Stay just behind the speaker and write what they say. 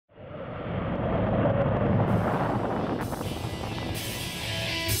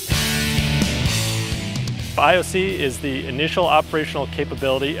IOC is the initial operational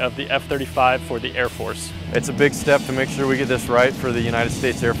capability of the F-35 for the Air Force. It's a big step to make sure we get this right for the United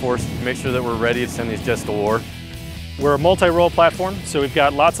States Air Force, make sure that we're ready to send these jets to war. We're a multi-role platform, so we've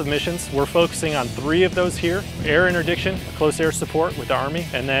got lots of missions. We're focusing on 3 of those here. Air interdiction, close air support with the Army,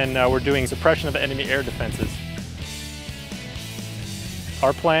 and then we're doing suppression of enemy air defenses.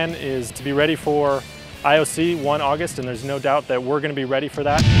 Our plan is to be ready for IOC 1 August, and there's no doubt that we're going to be ready for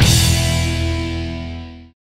that.